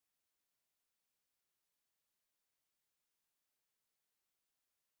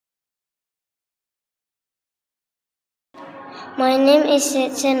My name is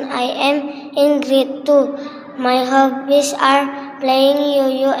Setsen. I am in grade 2. My hobbies are playing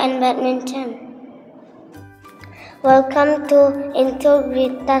yo-yo and badminton. Welcome to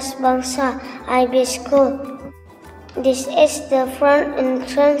Integritas Bangsa IB School. This is the front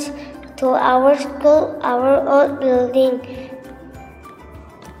entrance to our school, our old building.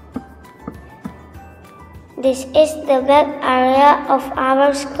 This is the back area of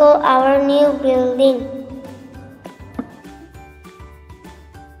our school, our new building.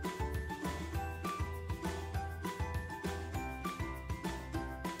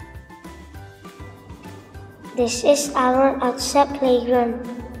 This is our outside playground.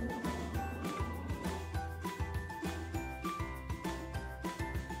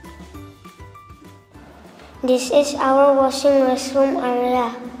 This is our washing restroom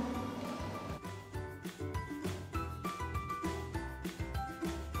area.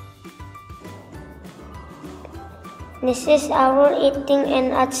 This is our eating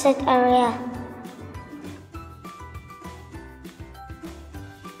and outside area.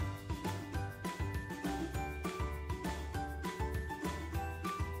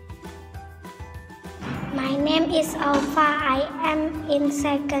 My name is Alpha. I am in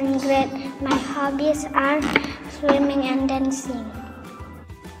 2nd grade. My hobbies are swimming and dancing.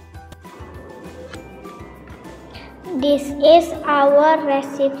 This is our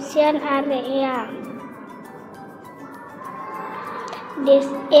reception area. This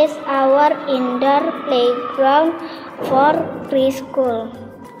is our indoor playground for preschool.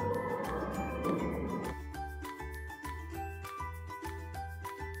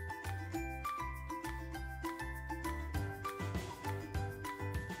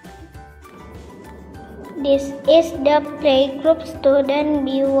 This is the playgroup student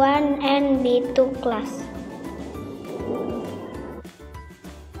B1 and B2 class.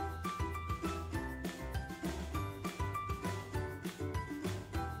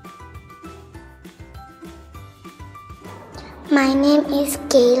 My name is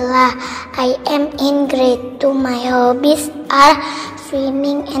Kayla. I am in grade 2. My hobbies are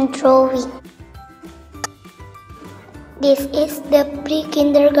swimming and drawing. This is the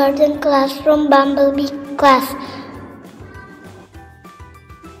pre-kindergarten classroom, Bumblebee class.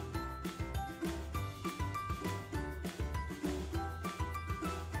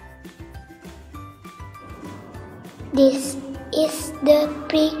 This is the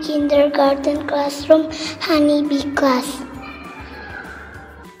pre-kindergarten classroom, Honeybee class.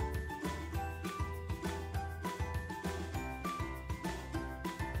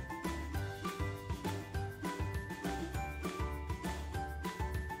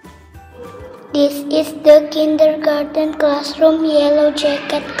 This is the kindergarten classroom, Yellow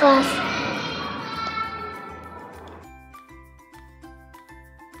Jacket class.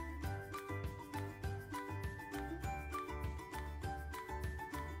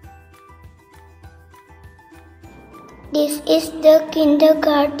 This is the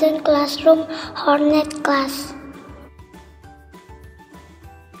kindergarten classroom, Hornet class.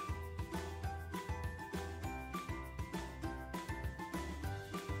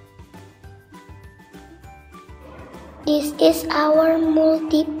 This is our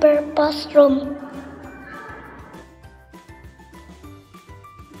multi-purpose room.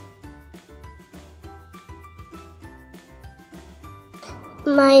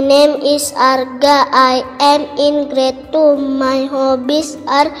 My name is Arga. I am in grade 2. My hobbies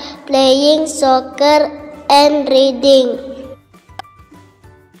are playing soccer and reading.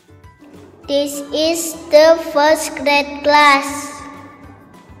 This is the 1st grade class.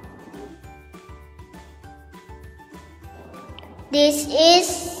 This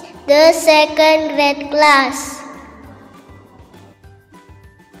is the 2nd grade class.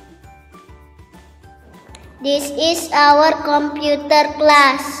 This is our computer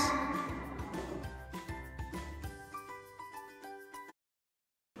class.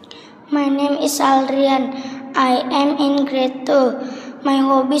 My name is Aldrian. I am in grade 2. My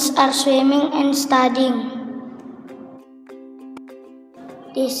hobbies are swimming and studying.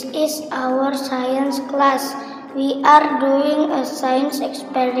 This is our science class. We are doing a science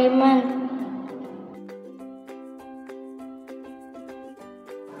experiment.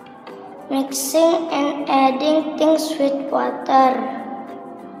 Mixing and adding things with water.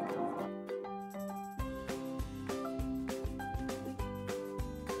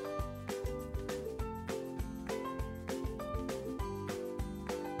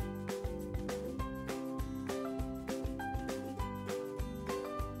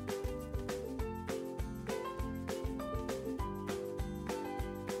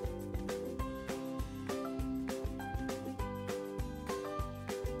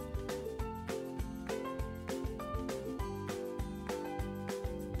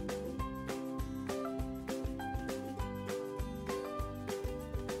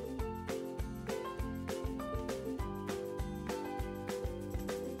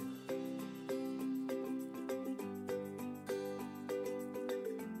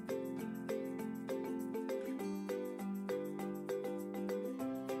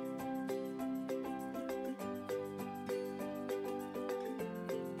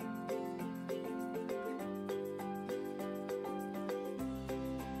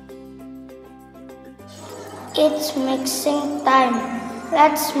 It's mixing time.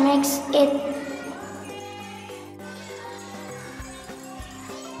 Let's mix it.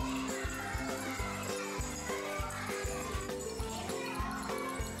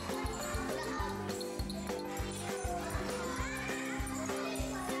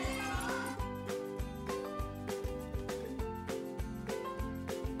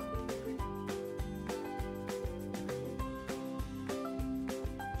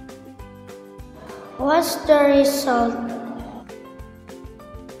 What's the result?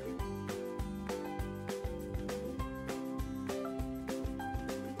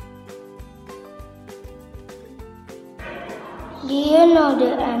 Do you know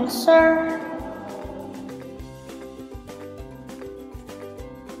the answer?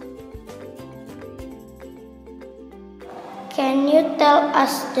 Can you tell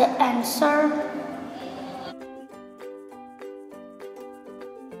us the answer?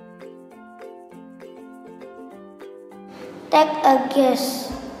 Take a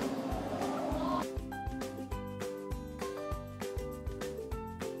guess.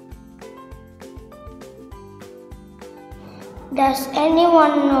 Does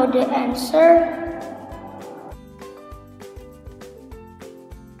anyone know the answer?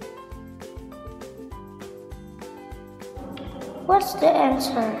 What's the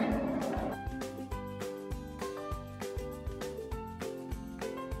answer?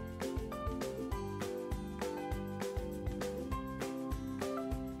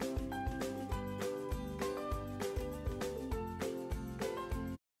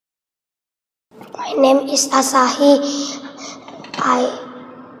 My name is Asahi. I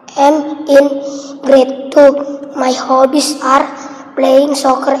am in grade 2. My hobbies are playing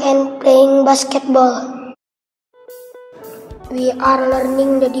soccer and playing basketball. We are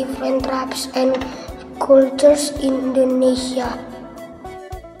learning the different tribes and cultures in Indonesia.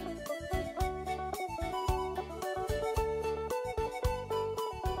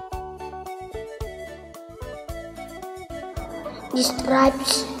 This tribe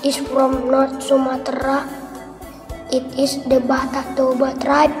is from North Sumatra. It is the Batak Toba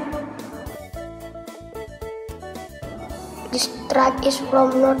tribe. This tribe is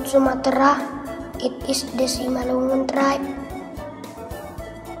from North Sumatra. It is the Simalungun tribe.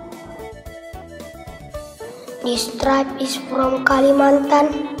 This tribe is from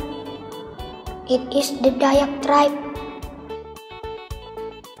Kalimantan. It is the Dayak tribe.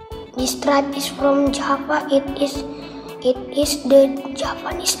 This tribe is from Java. It is the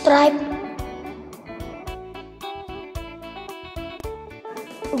Javanese tribe.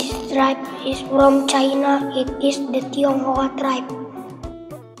 This tribe is from China. It is the Tionghoa tribe.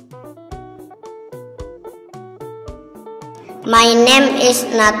 My name is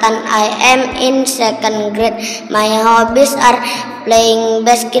Nathan. I am in 2nd grade. My hobbies are playing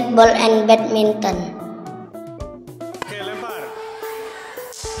basketball and badminton.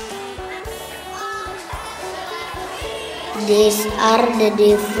 These are the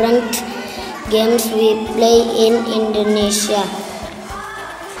different games we play in Indonesia.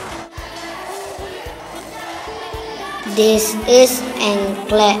 This is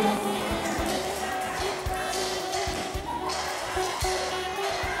engklek.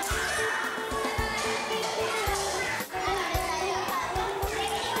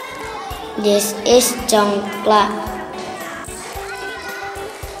 This is congklak.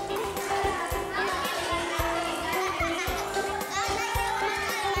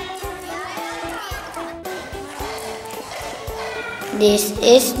 This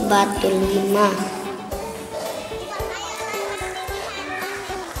is batu lima.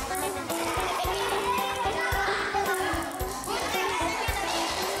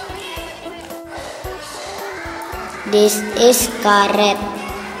 This is karet.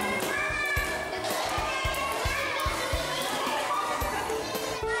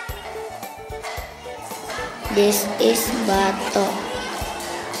 This is batok.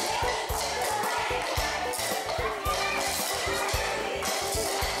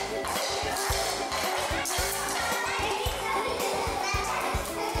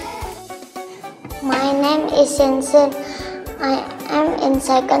 My name is Jensen. I am in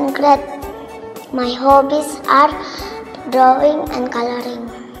 2nd grade. My hobbies are drawing and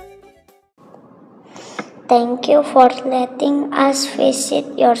coloring. Thank you for letting us visit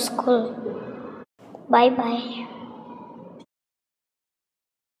your school. Bye-bye.